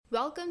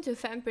welcome to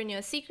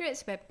Fempreneur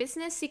Secrets, where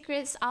business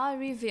secrets are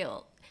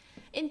revealed.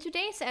 In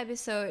today's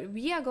episode,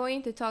 we are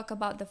going to talk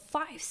about the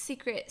 5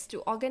 secrets to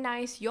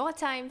organize your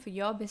time for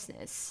your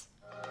business.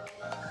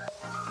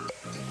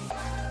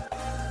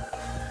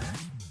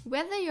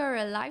 Whether you're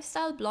a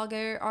lifestyle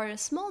blogger or a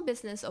small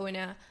business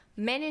owner,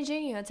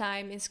 managing your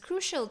time is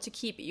crucial to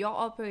keep your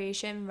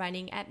operation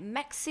running at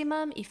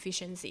maximum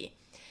efficiency.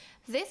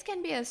 This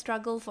can be a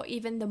struggle for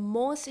even the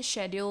most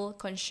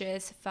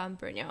schedule-conscious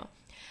firmpreneur.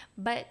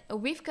 But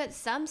we've got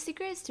some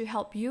secrets to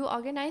help you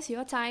organize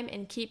your time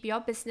and keep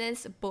your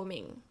business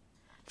booming.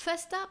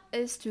 First up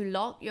is to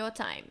log your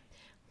time.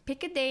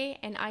 Pick a day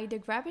and either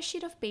grab a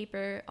sheet of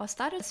paper or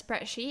start a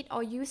spreadsheet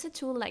or use a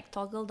tool like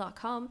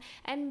toggle.com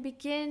and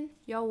begin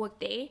your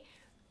workday.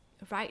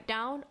 Write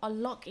down or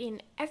log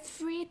in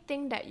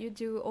everything that you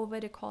do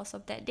over the course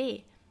of that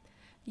day.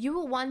 You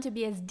will want to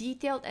be as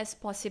detailed as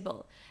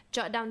possible.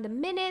 Jot down the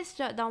minutes,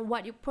 jot down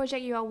what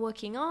project you are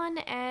working on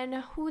and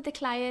who the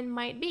client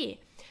might be.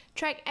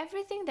 Track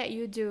everything that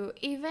you do,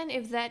 even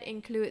if that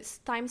includes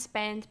time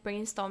spent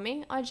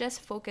brainstorming or just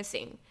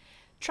focusing.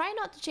 Try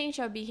not to change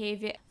your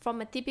behavior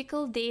from a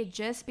typical day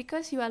just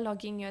because you are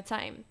logging your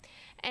time.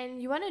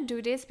 And you want to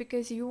do this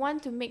because you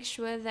want to make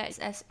sure that it's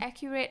as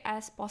accurate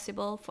as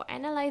possible for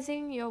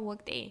analyzing your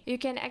workday. You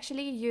can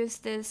actually use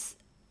this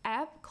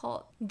app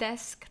called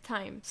Desk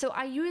Time. So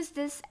I used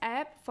this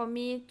app for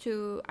me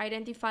to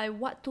identify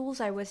what tools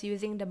I was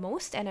using the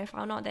most, and I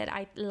found out that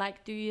I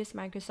like to use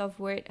Microsoft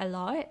Word a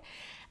lot,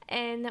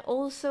 and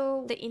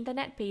also the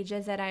internet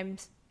pages that I'm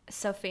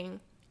surfing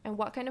and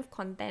what kind of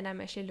content I'm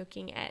actually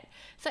looking at.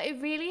 So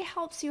it really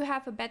helps you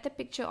have a better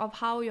picture of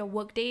how your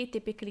workday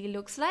typically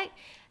looks like,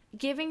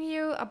 giving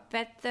you a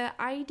better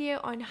idea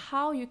on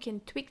how you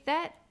can tweak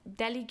that,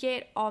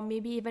 delegate, or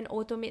maybe even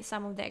automate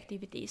some of the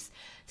activities.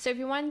 So if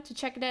you want to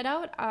check that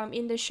out,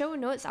 in the show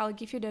notes, I'll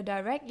give you the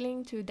direct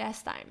link to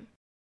Desk Time.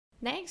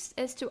 Next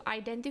is to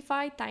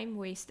identify time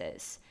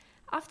wasters.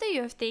 After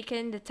you have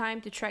taken the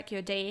time to track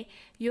your day,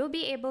 you'll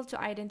be able to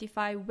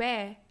identify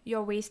where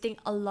you're wasting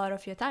a lot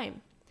of your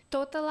time.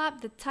 Total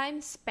up the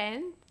time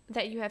spent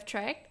that you have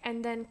tracked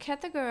and then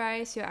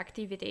categorize your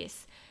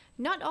activities.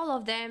 Not all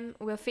of them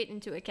will fit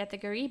into a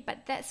category,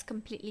 but that's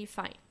completely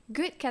fine.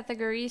 Good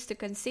categories to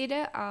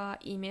consider are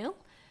email,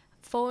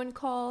 phone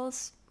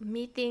calls,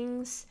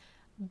 meetings,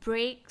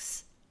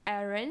 breaks,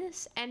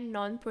 errands, and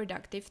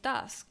non-productive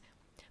tasks.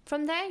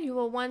 From there, you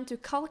will want to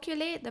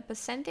calculate the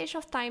percentage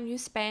of time you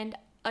spend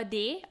a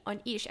day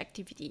on each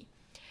activity.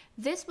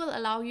 This will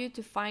allow you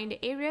to find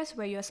the areas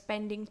where you're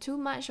spending too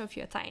much of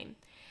your time.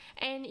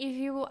 And if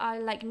you are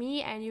like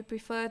me and you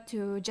prefer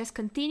to just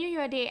continue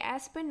your day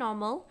as per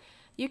normal,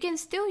 you can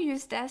still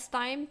use Desk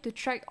Time to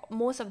track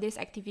most of these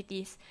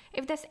activities.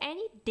 If there's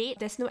any date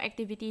there's no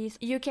activities,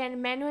 you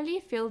can manually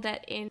fill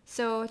that in.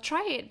 So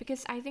try it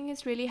because I think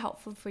it's really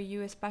helpful for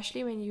you,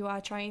 especially when you are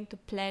trying to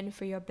plan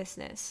for your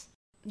business.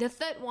 The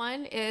third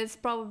one is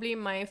probably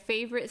my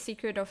favorite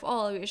secret of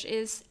all, which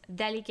is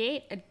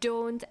delegate,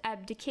 don't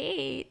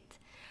abdicate.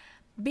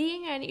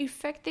 Being an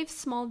effective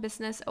small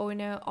business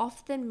owner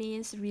often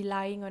means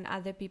relying on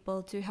other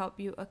people to help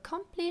you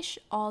accomplish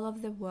all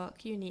of the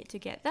work you need to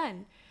get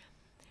done.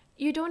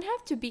 You don't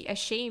have to be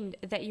ashamed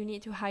that you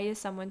need to hire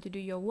someone to do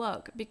your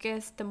work,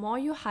 because the more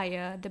you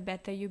hire, the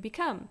better you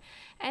become.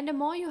 And the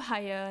more you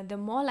hire, the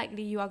more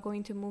likely you are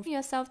going to move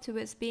yourself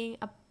towards being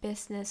a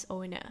business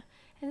owner.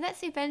 And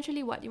that's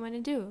eventually what you want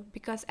to do,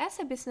 because as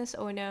a business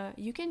owner,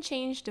 you can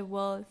change the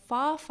world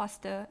far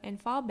faster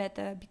and far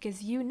better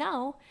because you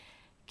now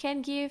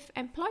can give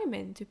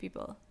employment to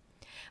people.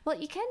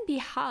 Well, it can be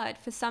hard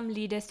for some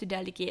leaders to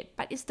delegate,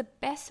 but it's the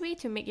best way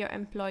to make your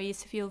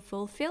employees feel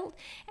fulfilled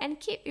and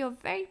keep your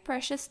very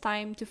precious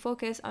time to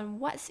focus on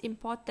what's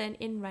important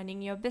in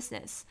running your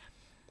business.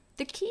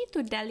 The key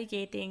to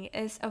delegating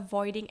is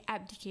avoiding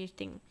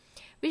abdicating,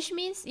 which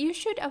means you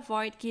should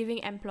avoid giving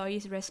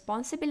employees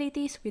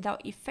responsibilities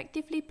without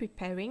effectively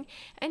preparing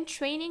and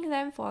training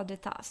them for the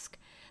task.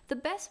 The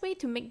best way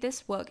to make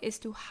this work is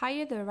to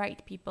hire the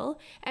right people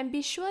and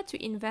be sure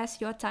to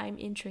invest your time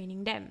in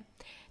training them.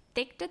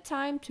 Take the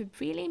time to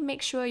really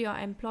make sure your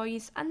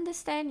employees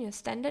understand your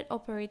standard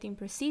operating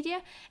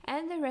procedure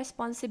and the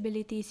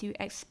responsibilities you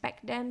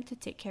expect them to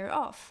take care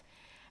of.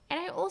 And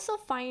I also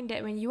find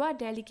that when you are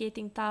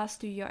delegating tasks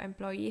to your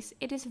employees,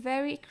 it is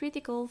very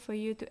critical for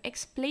you to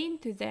explain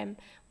to them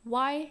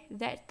why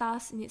that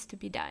task needs to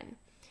be done.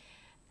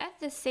 At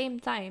the same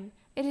time,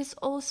 it is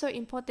also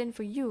important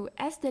for you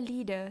as the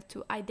leader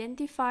to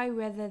identify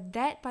whether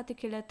that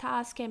particular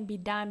task can be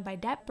done by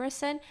that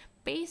person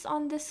based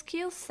on the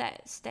skill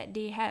sets that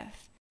they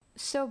have.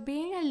 So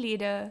being a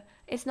leader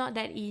is not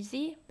that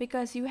easy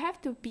because you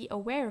have to be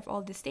aware of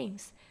all these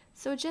things.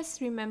 So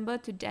just remember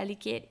to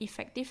delegate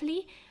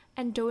effectively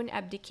and don't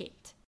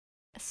abdicate.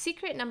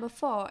 Secret number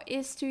 4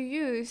 is to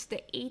use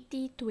the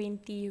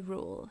 80-20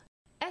 rule.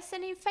 As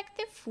an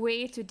effective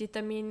way to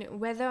determine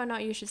whether or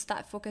not you should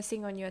start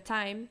focusing on your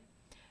time,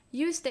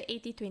 use the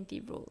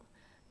 80-20 rule.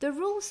 The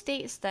rule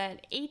states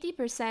that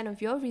 80%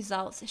 of your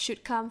results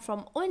should come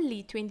from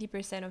only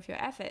 20% of your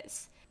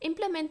efforts.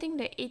 Implementing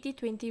the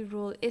 80-20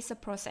 rule is a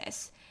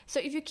process. So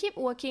if you keep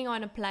working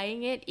on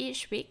applying it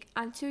each week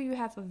until you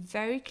have a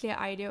very clear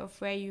idea of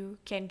where you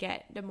can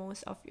get the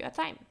most of your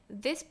time.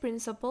 This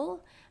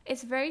principle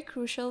is very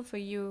crucial for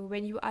you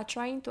when you are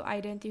trying to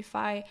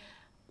identify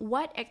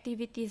what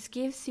activities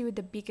gives you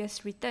the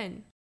biggest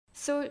return.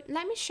 So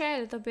let me share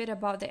a little bit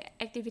about the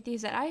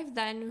activities that I've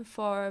done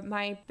for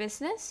my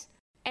business.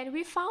 And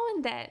we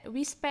found that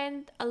we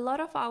spent a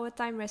lot of our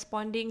time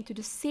responding to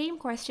the same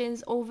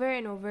questions over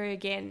and over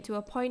again to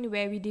a point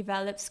where we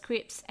developed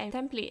scripts and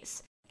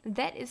templates.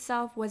 That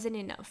itself wasn't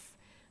enough.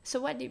 So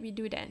what did we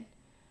do then?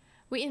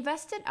 We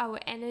invested our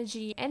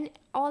energy and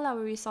all our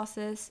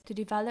resources to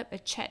develop a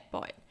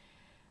chatbot.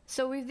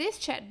 So with this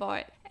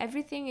chatbot,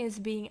 everything is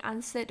being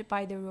answered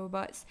by the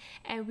robots,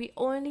 and we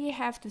only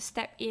have to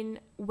step in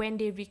when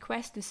they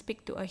request to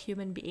speak to a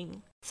human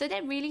being. So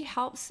that really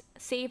helps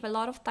save a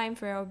lot of time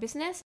for our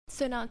business.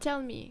 So now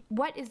tell me,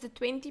 what is the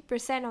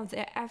 20% of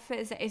the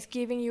efforts that is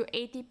giving you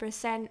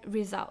 80%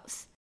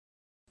 results?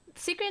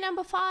 Secret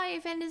number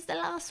 5, and it's the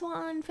last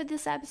one for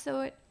this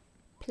episode.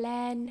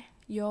 Plan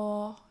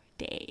your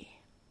day.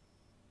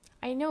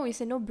 I know it's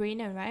a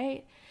no-brainer,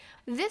 right?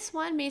 This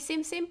one may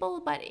seem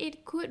simple, but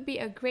it could be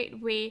a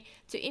great way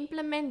to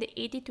implement the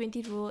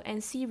 80-20 rule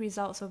and see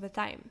results over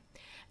time.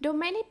 Though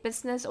many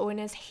business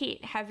owners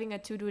hate having a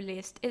to-do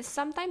list, it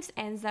sometimes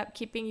ends up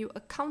keeping you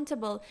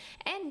accountable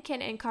and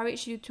can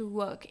encourage you to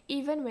work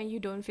even when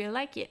you don't feel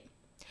like it.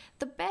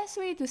 The best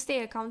way to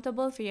stay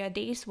accountable for your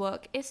day's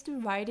work is to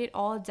write it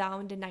all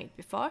down the night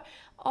before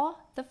or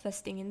the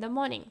first thing in the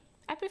morning.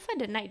 I prefer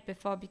the night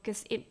before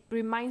because it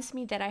reminds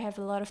me that I have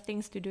a lot of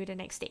things to do the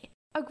next day.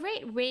 A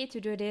great way to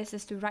do this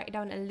is to write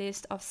down a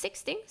list of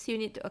 6 things you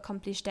need to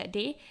accomplish that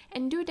day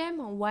and do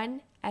them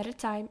one at a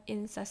time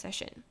in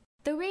succession.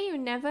 The way you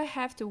never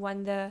have to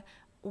wonder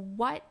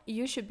what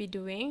you should be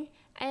doing,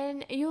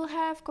 and you'll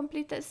have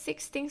completed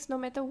 6 things no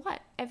matter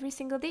what every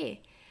single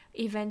day.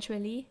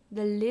 Eventually,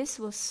 the list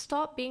will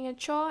stop being a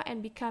chore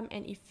and become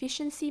an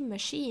efficiency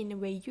machine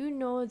where you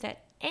know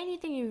that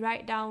anything you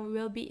write down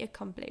will be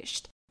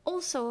accomplished.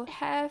 Also,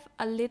 have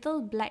a little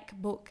black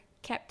book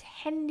kept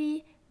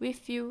handy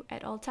with you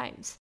at all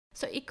times.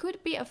 So it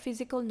could be a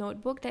physical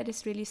notebook that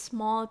is really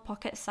small,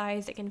 pocket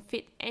size, that can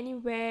fit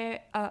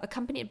anywhere,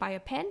 accompanied by a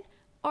pen,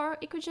 or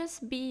it could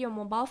just be your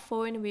mobile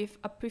phone with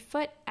a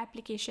preferred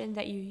application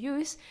that you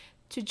use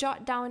to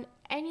jot down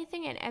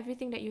anything and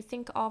everything that you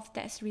think of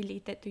that's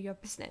related to your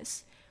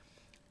business.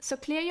 So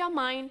clear your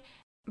mind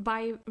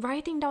by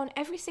writing down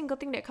every single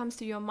thing that comes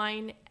to your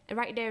mind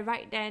right there,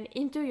 right then,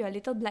 into your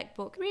little black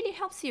book. It really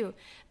helps you,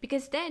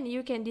 because then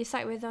you can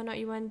decide whether or not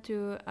you want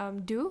to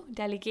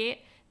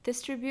delegate,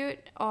 distribute,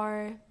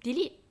 or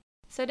delete.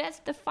 So that's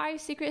the 5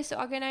 secrets to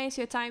organize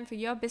your time for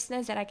your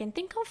business that I can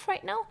think of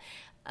right now,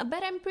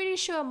 but I'm pretty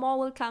sure more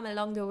will come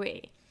along the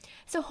way.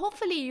 So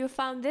hopefully you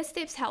found these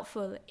tips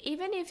helpful.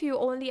 Even if you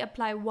only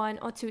apply 1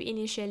 or 2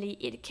 initially,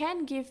 it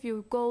can give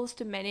you goals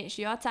to manage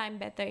your time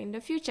better in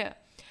the future.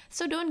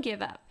 So don't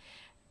give up.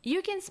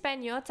 You can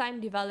spend your time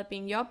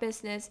developing your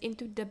business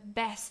into the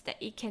best that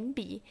it can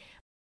be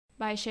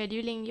by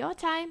scheduling your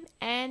time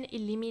and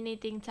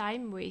eliminating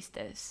time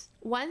wasters.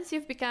 Once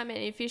you've become an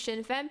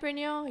efficient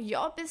fempreneur,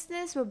 your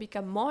business will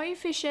become more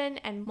efficient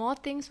and more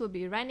things will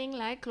be running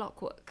like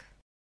clockwork.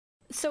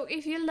 So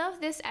if you love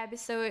this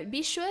episode,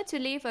 be sure to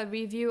leave a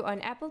review on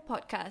Apple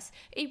Podcasts.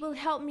 It will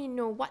help me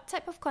know what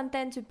type of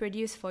content to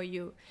produce for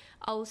you.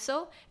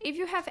 Also, if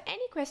you have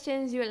any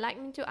questions you would like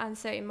me to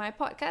answer in my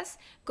podcast,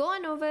 go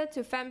on over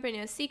to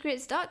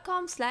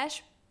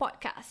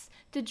fempreneurssecrets.com/podcast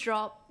to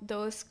drop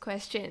those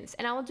questions,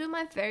 and I will do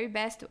my very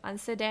best to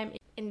answer them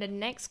in the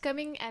next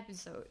coming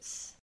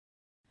episodes.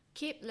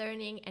 Keep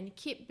learning and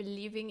keep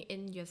believing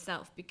in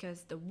yourself,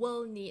 because the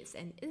world needs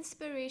an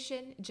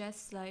inspiration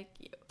just like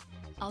you.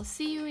 I'll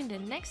see you in the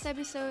next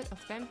episode of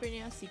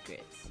Fempreneur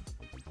Secrets.